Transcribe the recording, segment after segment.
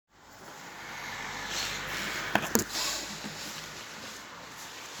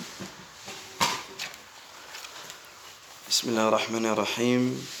بسم الله الرحمن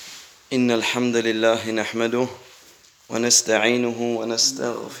الرحيم إن الحمد لله نحمده ونستعينه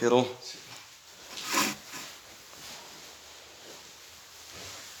ونستغفره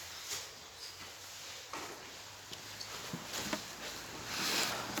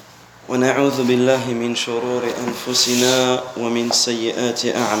ونعوذ بالله من شرور أنفسنا ومن سيئات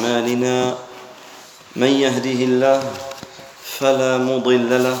أعمالنا من يهده الله فلا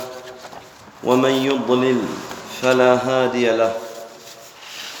مضل له ومن يضلل فلا هادي له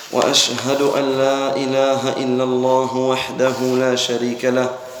وأشهد أن لا إله إلا الله وحده لا شريك له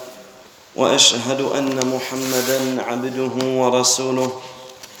وأشهد أن محمدًا عبده ورسوله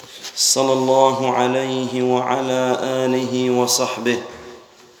صلى الله عليه وعلى آله وصحبه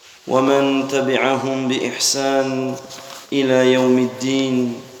ومن تبعهم بإحسان إلى يوم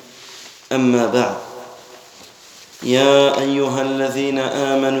الدين أما بعد يا أيها الذين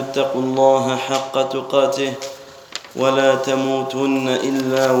آمنوا اتقوا الله حق تقاته ولا تموتن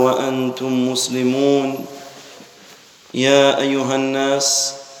إلا وأنتم مسلمون يا أيها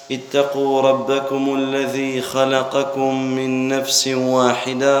الناس اتقوا ربكم الذي خلقكم من نفس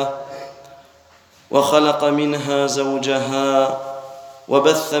واحدة وخلق منها زوجها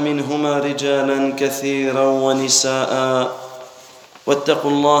وبث منهما رجالا كثيرا ونساء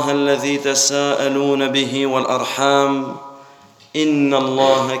واتقوا الله الذي تساءلون به والأرحام إن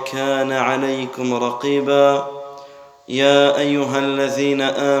الله كان عليكم رقيبا يا أيها الذين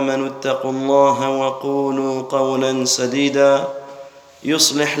آمنوا اتقوا الله وقولوا قولا سديدا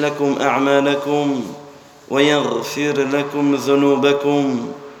يصلح لكم أعمالكم ويغفر لكم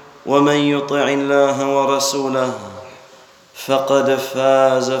ذنوبكم ومن يطع الله ورسوله فقد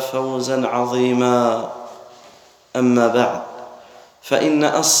فاز فوزا عظيما أما بعد فإن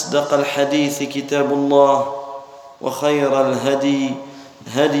أصدق الحديث كتاب الله وخير الهدي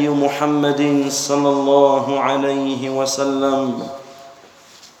هدي محمد صلى الله عليه وسلم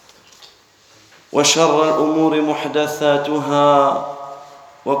وشر الأمور محدثاتها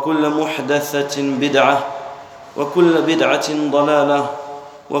وكل محدثة بدعة وكل بدعة ضلالة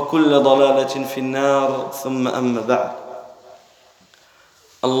وكل ضلالة في النار ثم أما بعد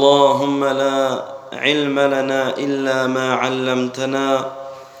اللهم لا علم لنا إلا ما علمتنا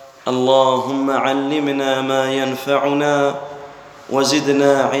اللهم علمنا ما ينفعنا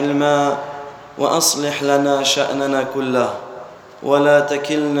وزدنا علما وأصلح لنا شأننا كله ولا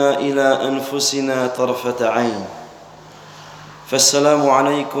تكلنا إلى أنفسنا طرفة عين فالسلام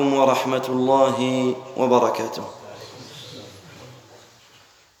عليكم ورحمة الله وبركاته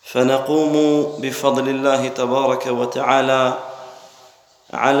فنقوم بفضل الله تبارك وتعالى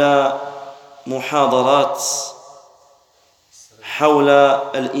على محاضرات حول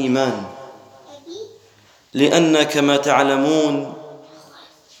الإيمان لأن كما تعلمون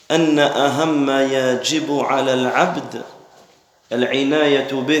أن أهم ما يجب على العبد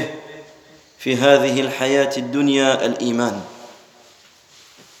العناية به في هذه الحياة الدنيا الإيمان.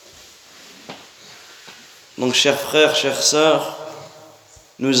 Donc chers frères, chères sœurs,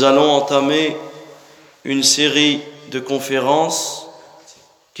 nous allons entamer une série de conférences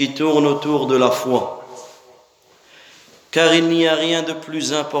qui tournent autour de la foi. Car il n'y a rien de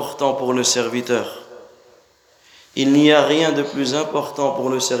plus important pour le serviteur. Il n'y a rien de plus important pour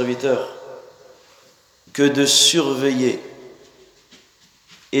le serviteur que de surveiller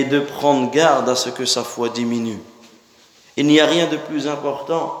et de prendre garde à ce que sa foi diminue. Il n'y a rien de plus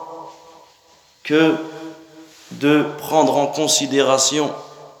important que de prendre en considération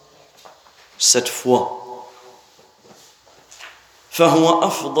cette foi. فهو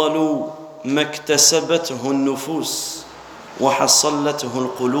أفضل ما اكتسبته النفوس وحصلته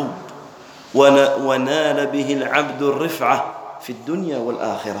القلوب ونال به العبد الرفعة في الدنيا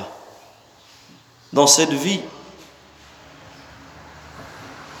والآخرة. Dans cette vie,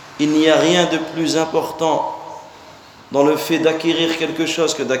 il n'y a rien de plus important dans le fait d'acquérir quelque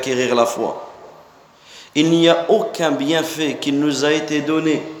chose que d'acquérir la foi. Il n'y a aucun bienfait qui nous a été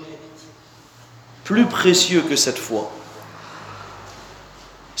donné plus précieux que cette foi.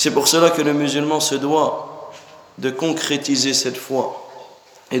 C'est pour cela que le musulman se doit de concrétiser cette foi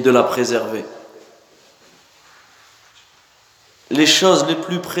et de la préserver. Les choses les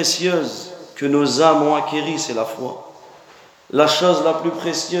plus précieuses que nos âmes ont acquéries, c'est la foi. La chose la plus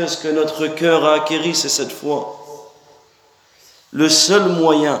précieuse que notre cœur a acquérie, c'est cette foi. Le seul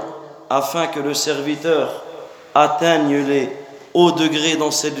moyen afin que le serviteur atteigne les hauts degrés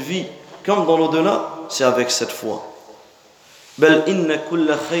dans cette vie, comme dans l'au-delà, c'est avec cette foi. بل إن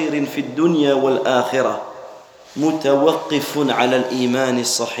كل خير في الدنيا والآخرة متوقف على الإيمان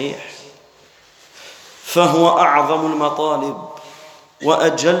الصحيح فهو أعظم المطالب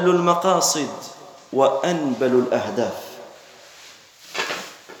وأجل المقاصد وأنبل الأهداف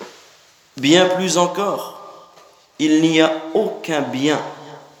Bien plus encore, il n'y a aucun bien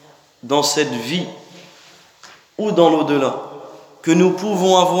dans cette vie ou dans l'au-delà que nous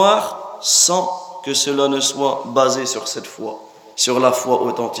pouvons avoir sans que cela ne soit basé sur cette foi, sur la foi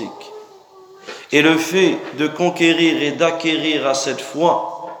authentique. Et le fait de conquérir et d'acquérir à cette foi,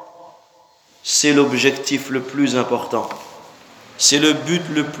 c'est l'objectif le plus important. C'est le but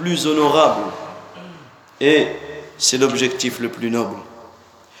le plus honorable et c'est l'objectif le plus noble.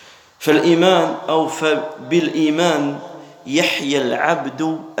 فالإيمان أو بالإيمان يحيى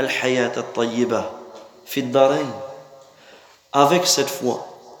العبد الحياة الطيبة في الدارين. Avec cette foi,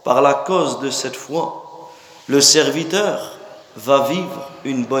 par la cause de cette foi, le serviteur va vivre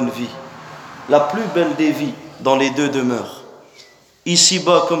une bonne vie, la plus belle des vies dans les deux demeures,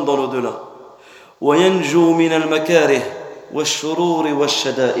 ici-bas comme dans l'au-delà. وينجو من المكاره والشرور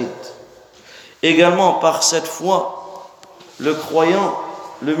والشدائد. Également par cette foi, le croyant,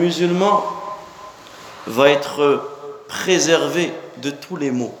 le musulman, va être préservé de tous les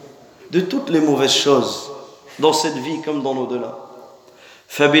maux, de toutes les mauvaises choses, dans cette vie comme dans l'au-delà.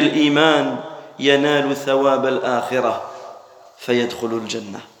 فبالإيمان ينال ثواب الآخرة فيدخل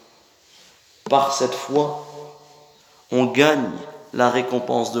الجنة. Par cette foi, on gagne la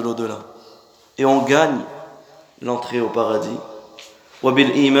récompense de l'au-delà et on gagne l'entrée au paradis.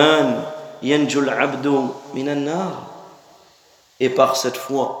 وبالإيمان ينجو العبد من النار. Et par cette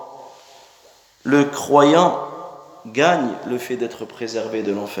foi, le croyant gagne le fait d'être préservé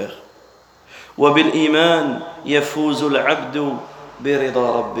de l'enfer. وبالإيمان يفوز العبد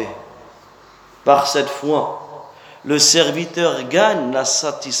برضا ربه. Par cette foi, le serviteur gagne la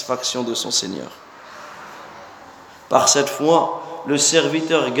satisfaction de son Seigneur. Par cette foi, le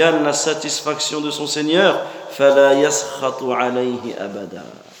serviteur gagne la satisfaction de son Seigneur. فلا يسخط عليه أبدا.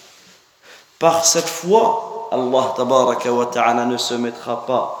 Par cette foi, Allah tabaraka wa ta'ala ne se mettra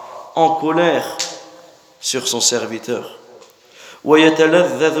pas en colère sur son serviteur.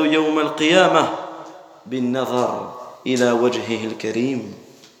 ويتلذذ يوم القيامة بالنظر إلى وجهه الكريم.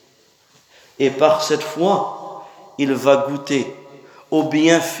 Et par cette foi, il va goûter au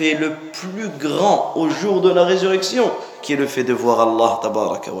bienfait le plus grand au jour de la résurrection, qui est le fait de voir Allah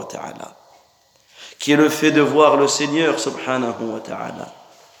tabaraka wa ta'ala, qui est le fait de voir le Seigneur subhanahu wa ta'ala.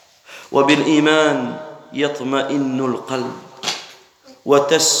 وبالإيمان يطمئن القلب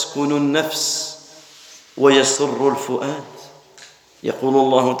وتسكن النفس ويسر الفؤاد. يقول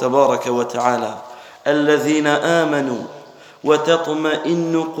الله تبارك وتعالى الذين آمنوا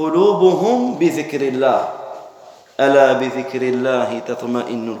وتطمئن قلوبهم بذكر الله ألا بذكر الله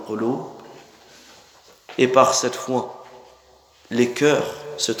تطمئن القلوب. Et par cette foi, les cœurs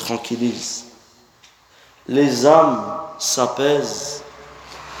se tranquillisent, les âmes s'apaisent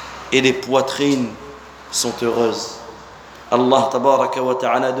et les poitrines sont heureuses. Allah tabaraka wa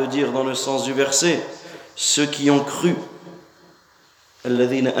ta'ala de dire dans le sens du verset, ceux qui ont cru,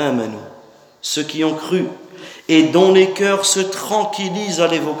 alladhina amanu, ceux qui ont cru et dont les cœurs se tranquillisent à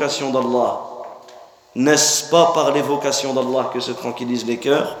l'évocation d'Allah. N'est-ce pas par l'évocation d'Allah que se tranquillisent les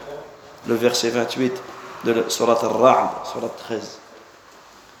cœurs? Le verset 28 de la Surat Al-Ra'd, Surat 13.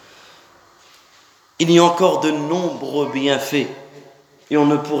 Il y a encore de nombreux bienfaits et on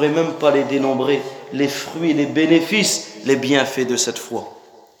ne pourrait même pas les dénombrer, les fruits, les bénéfices, les bienfaits de cette foi.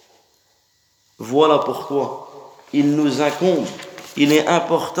 Voilà pourquoi il nous incombe, il est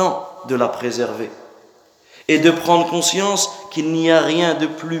important de la préserver et de prendre conscience qu'il n'y a rien de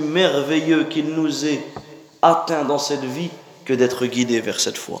plus merveilleux qu'il nous ait atteint dans cette vie que d'être guidé vers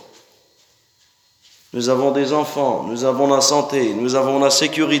cette foi. Nous avons des enfants, nous avons la santé, nous avons la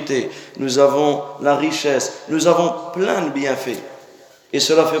sécurité, nous avons la richesse, nous avons plein de bienfaits. Et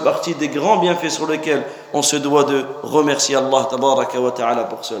cela fait partie des grands bienfaits sur lesquels on se doit de remercier Allah tabaraka wa ta'ala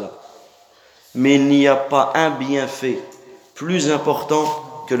pour cela. Mais il n'y a pas un bienfait plus important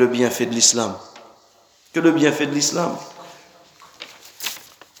que le bienfait de l'islam. Que le bienfait de l'islam.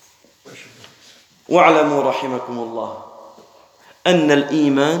 وَاعْلَمُوا رَحِمَكُمُ اللَّهُ أَنَّ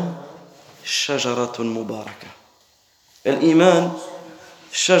الْإِيمَانَ شَجَرَةٌ مُبَارَكَةٌ. الإيمان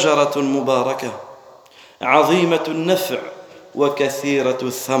شجرة مباركة عظيمة النفع وكثيرة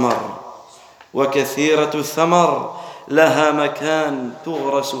الثمر لها مكان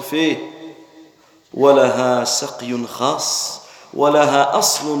تغرس فيه ولها سقي خاص ولها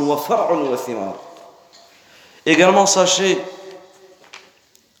أصل وفرع وثمار. Également sachez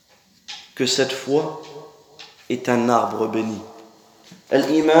que cette foi est un arbre béni.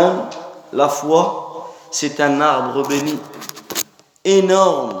 L'iman, la foi, c'est un arbre béni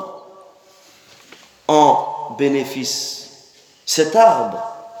énorme en bénéfices. Cet arbre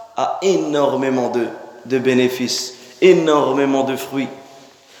a énormément de bénéfices, énormément de fruits.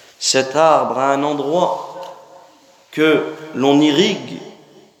 cet arbre a un endroit que l'on irrigue,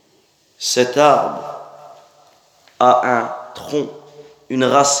 cet arbre a un tronc, une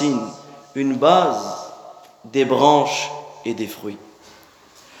racine, une base, des branches et des fruits.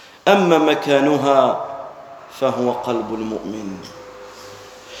 أما مكانها فهو قلب المؤمن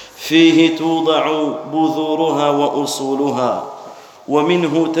فيه توضع بذورها وأصولها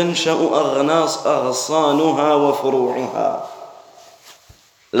ومنه تنشأ أغصانها وفروعها.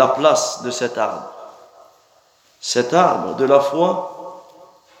 La place de cet arbre de la foi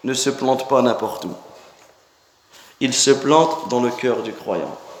ne se plante pas n'importe où. Il se plante dans le cœur du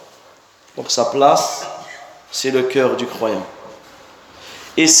croyant. Donc sa place, c'est le cœur du croyant.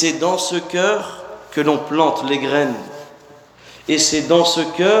 Et c'est dans ce cœur que l'on plante les graines. Et c'est dans ce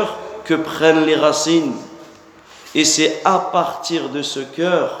cœur que prennent les racines. Et c'est à partir de ce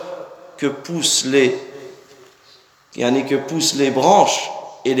cœur que poussent les branches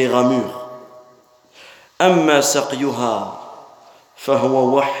et les ramures. أما سقيها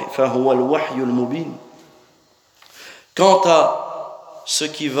فهو الوحي المبين. Quant à ce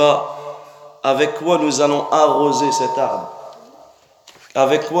qui va, avec quoi nous allons arroser cet arbre,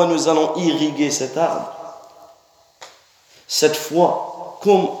 avec quoi nous allons irriguer cet arbre, cette foi,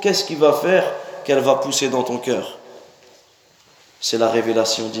 qu'est-ce qui va faire qu'elle va pousser dans ton cœur? C'est la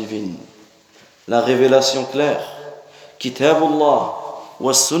révélation divine, la révélation claire. Kitabullah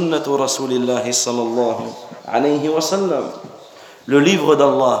wa sunnatu rasulillahi sallallahu alayhi wa sallam, le livre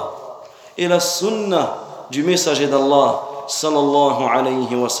d'Allah et la sunna du messager d'Allah sallallahu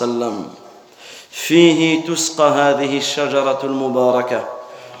alayhi wa sallam. فيه تسقى هذه الشجرة المباركة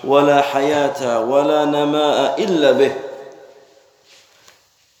ولا حياة ولا نماء إلا به.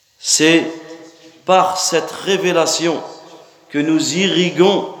 C'est par cette révélation que nous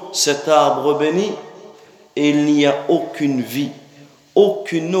irriguons cet arbre béni, et il n'y a aucune vie,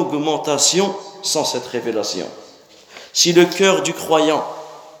 aucune augmentation sans cette révélation. Si le cœur du croyant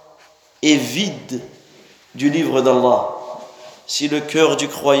est vide du livre d'Allah, si le cœur du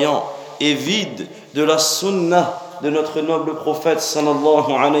croyant est vide de la sunna de notre noble prophète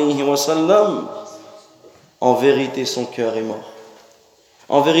sallallahu alayhi wa sallam, en vérité son cœur est mort.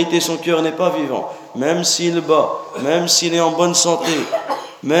 En vérité son cœur n'est pas vivant, même s'il bat, même s'il est en bonne santé,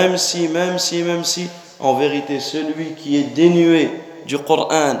 même si, en vérité celui qui est dénué du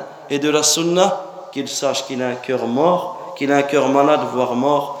Coran et de la sunna, qu'il sache qu'il a un cœur mort, qu'il a un cœur malade, voire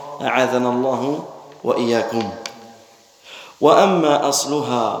mort. A'adhana Allahu wa iyyakum. Wa amma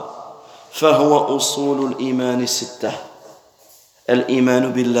asluha فهو أصول الإيمان الستة: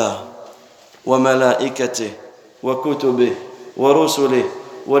 الإيمان بالله وملائكته وكتبه ورسله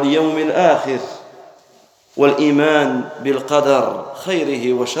واليوم الآخر والإيمان بالقدر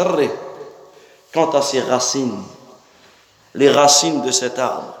خيره وشره. Quant à ses racines, les racines de cet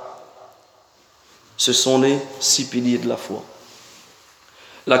arbre, ce sont les 6 piliers de la foi.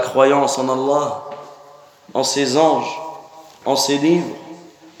 La croyance en Allah, en ses anges, en ses livres,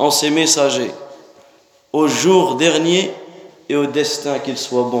 en ses messagers, au jour dernier et au destin, qu'il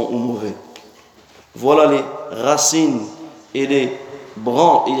soit bon ou mauvais. Voilà les racines et les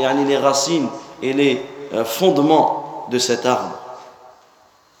branches, les racines et les fondements de cet arbre.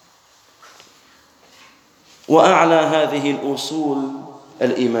 وأعلى هذه الأصول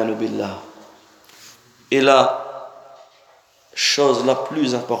الإيمان بالله. Et la chose la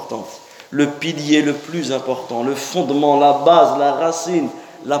plus importante, le pilier le plus important, le fondement, la base, la racine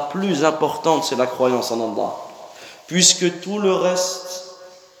la plus importante, c'est la croyance en Allah, puisque tout le reste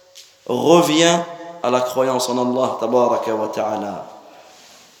revient à la croyance en Allah tabaraka wa ta'ala.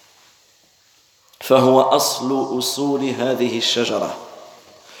 فهو أصل أصول هذه الشجرة.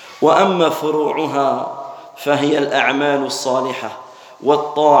 وأما فروعها فهي الأعمال الصالحة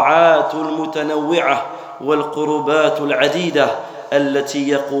والطاعات المتنوعة والقربات العديدة التي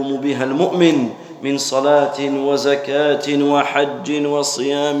يقوم بها المؤمن من صلاة وزكاة وحج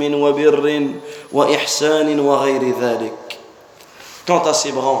وصيام وبر وإحسان وغير ذلك. Quant à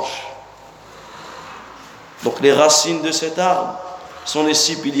ses branches, donc les racines de cet arbre sont les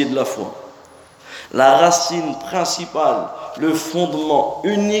 6 piliers de la foi. La racine principale, le fondement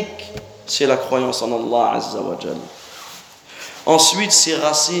unique, c'est la croyance en Allah Azza wa Jal. Ensuite, ces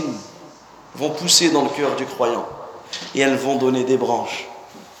racines vont pousser dans le cœur du croyant et elles vont donner des branches.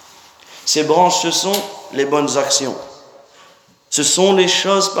 Ces branches, ce sont les bonnes actions. Ce sont les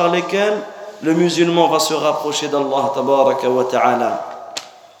choses par lesquelles le musulman va se rapprocher d'Allah tabaraka wa ta'ala.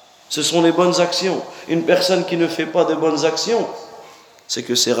 Ce sont les bonnes actions. Une personne qui ne fait pas de bonnes actions, c'est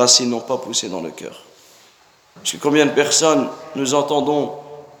que ses racines n'ont pas poussé dans le cœur. Parce que combien de personnes nous entendons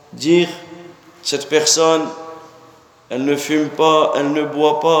dire: cette personne elle ne fume pas, elle ne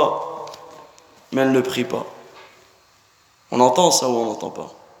boit pas, mais elle ne prie pas. On entend ça ou on n'entend pas?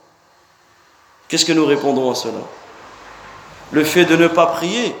 Qu'est-ce que nous répondons à cela? Le fait de ne pas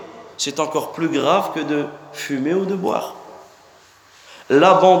prier, c'est encore plus grave que de fumer ou de boire.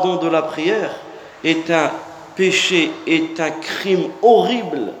 L'abandon de la prière est un péché, est un crime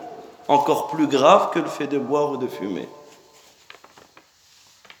horrible, encore plus grave que le fait de boire ou de fumer.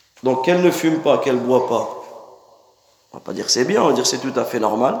 Donc qu'elle ne fume pas, qu'elle ne boit pas, on ne va pas dire c'est bien, on va dire c'est tout à fait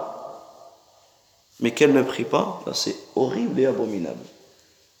normal. Mais qu'elle ne prie pas, là c'est horrible et abominable.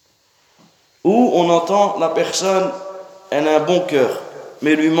 Ou on entend la personne, elle a un bon cœur,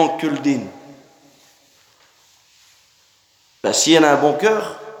 mais il lui manque que le dîn. Ben, si elle a un bon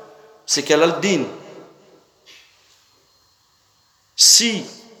cœur, c'est qu'elle a le dîn. Si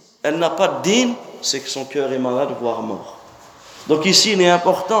elle n'a pas de dîn, c'est que son cœur est malade, voire mort. Donc ici, il est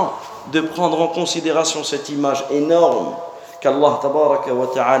important de prendre en considération cette image énorme qu'Allah tabaraka wa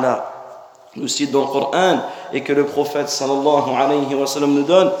ta'ala nous cite dans le Coran et que le prophète sallallahu alayhi wa sallam nous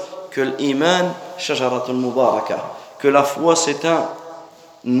donne, que l'iman shajaratul mubaraka, que la foi c'est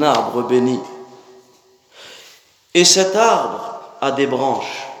un arbre béni. Et cet arbre a des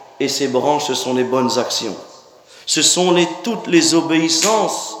branches, et ces branches ce sont les bonnes actions. Ce sont toutes les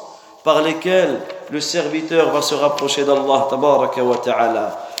obéissances par lesquelles le serviteur va se rapprocher d'Allah tabaraka wa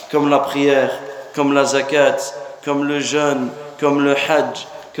ta'ala, comme la prière, comme la zakat, comme le jeûne, comme le hajj,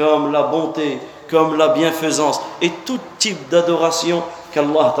 comme la bonté, comme la bienfaisance et tout type d'adoration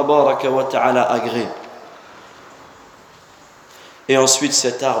qu'Allah tabaraka wa ta'ala agrée. Et ensuite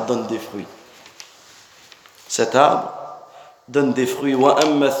cet arbre donne des fruits. Cet arbre donne des fruits. Wa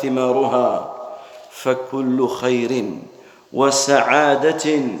amma thimaruha fa kullu khayrin wa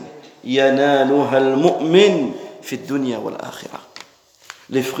sa'adatin yanaluha al-mu'min fi ad-dunya wal akhirah.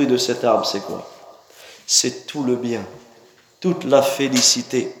 Les fruits de cet arbre, c'est quoi? C'est tout le bien, toute la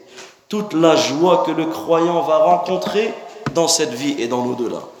félicité, toute la joie que le croyant va rencontrer dans cette vie et dans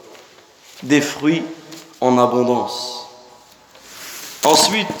l'au-delà. Des fruits en abondance.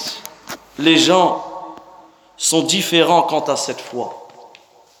 Ensuite, les gens sont différents quant à cette foi.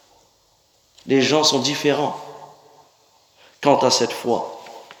 Les gens sont différents quant à cette foi.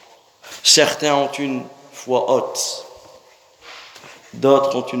 Certains ont une foi haute,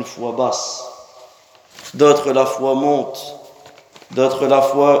 d'autres ont une foi basse, d'autres la foi monte, d'autres la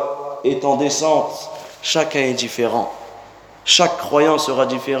foi est en descente. Chacun est différent. Chaque croyant sera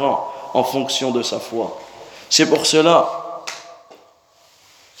différent en fonction de sa foi. C'est pour cela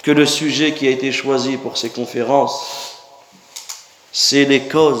que le sujet qui a été choisi pour ces conférences, c'est les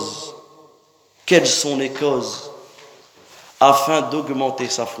causes. Quelles sont les causes afin d'augmenter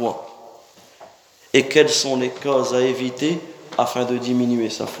sa foi? Et quelles sont les causes à éviter afin de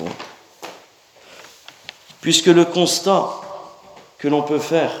diminuer sa foi? Puisque le constat que l'on peut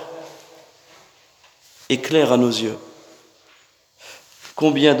faire est clair à nos yeux.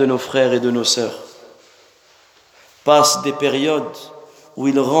 Combien de nos frères et de nos sœurs passent des périodes où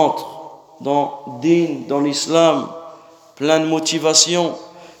ils rentrent dans din, dans l'islam, plein de motivation,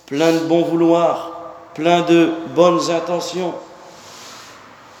 plein de bon vouloir, plein de bonnes intentions.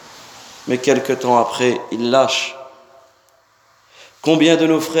 Mais quelque temps après, ils lâchent. Combien de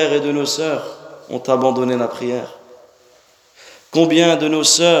nos frères et de nos sœurs ont abandonné la prière? Combien de nos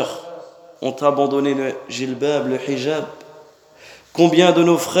sœurs ont abandonné le jilbab, le hijab? Combien de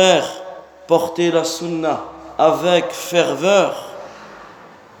nos frères portaient la sunna avec ferveur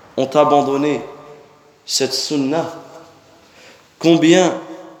ont abandonné cette sunna? Combien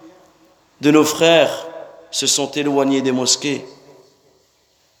de nos frères se sont éloignés des mosquées?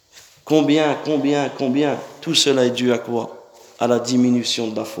 Combien? Tout cela est dû à quoi? À la diminution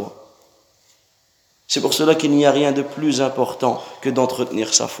de la foi. C'est pour cela qu'il n'y a rien de plus important que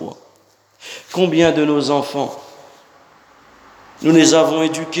d'entretenir sa foi. Combien de nos enfants, nous les avons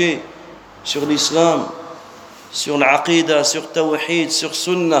éduqués sur l'islam, sur l'aqidah, sur tawhid, sur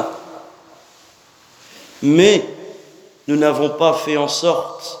sunnah, mais nous n'avons pas fait en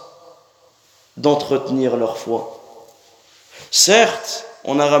sorte d'entretenir leur foi. Certes,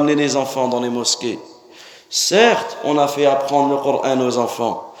 on a ramené les enfants dans les mosquées. Certes, on a fait apprendre le Coran à nos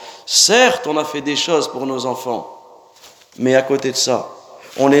enfants. Certes, on a fait des choses pour nos enfants. Mais à côté de ça,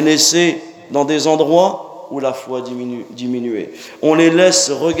 on les laissait dans des endroits où la foi diminuait. On les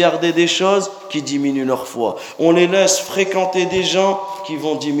laisse regarder des choses qui diminuent leur foi. On les laisse fréquenter des gens qui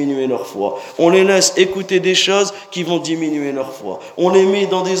vont diminuer leur foi. On les laisse écouter des choses qui vont diminuer leur foi. On les met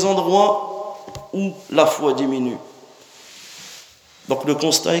dans des endroits où la foi diminue. Donc le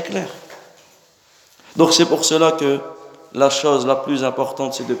constat est clair. Donc c'est pour cela que la chose la plus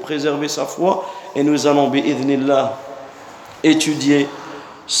importante, c'est de préserver sa foi. Et nous allons, bi'idhnillah, étudier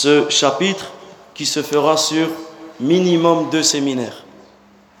ce chapitre qui se fera sur minimum 2 séminaires.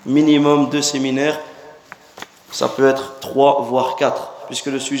 Minimum 2 séminaires, ça peut être 3 voire 4, puisque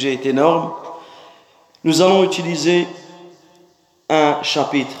le sujet est énorme. Nous allons utiliser un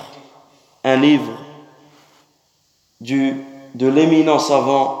chapitre, un livre de l'éminent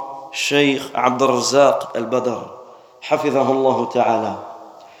savant Cheikh Abdurrazzaq al-Badr, hafidhahullah ta'ala.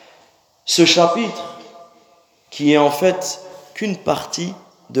 Ce chapitre, qui est en fait qu'une partie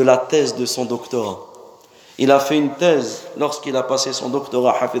de la thèse de son doctorat. Il a fait une thèse lorsqu'il a passé son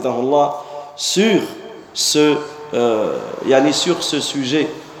doctorat, hafidhahullah, sur ce sujet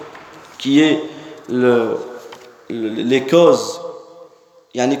qui est les causes,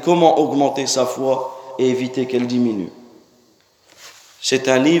 comment augmenter sa foi et éviter qu'elle diminue. C'est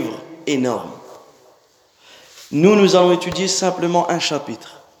un livre énorme. Nous allons étudier simplement un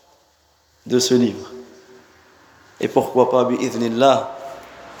chapitre de ce livre. Et pourquoi pas, bi'idhnillah,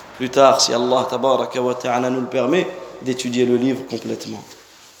 plus tard, si Allah tabaraka wa ta'ala nous le permet, d'étudier le livre complètement.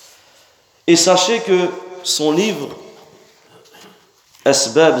 Et sachez que son livre,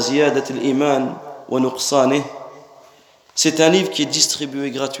 Asbab ziyadat al-iman wa nuqsanih, c'est un livre qui est distribué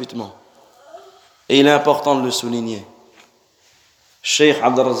gratuitement. Et il est important de le souligner. Cheikh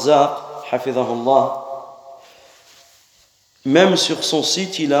Abdurrazzaq, hafidhahullah, même sur son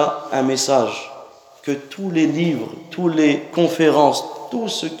site, il a un message que tous les livres, toutes les conférences, tout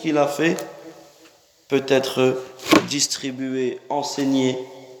ce qu'il a fait peut être distribué, enseigné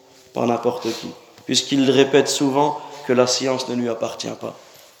par n'importe qui, puisqu'il répète souvent que la science ne lui appartient pas.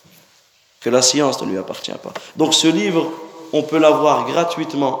 Que la science ne lui appartient pas. Donc ce livre, on peut l'avoir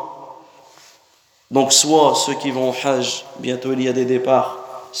gratuitement. Donc soit ceux qui vont au Hajj, bientôt il y a des départs,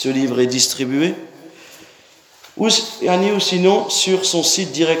 ce livre est distribué, ou sinon sur son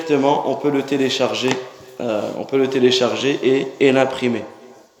site directement, on peut le télécharger et l'imprimer.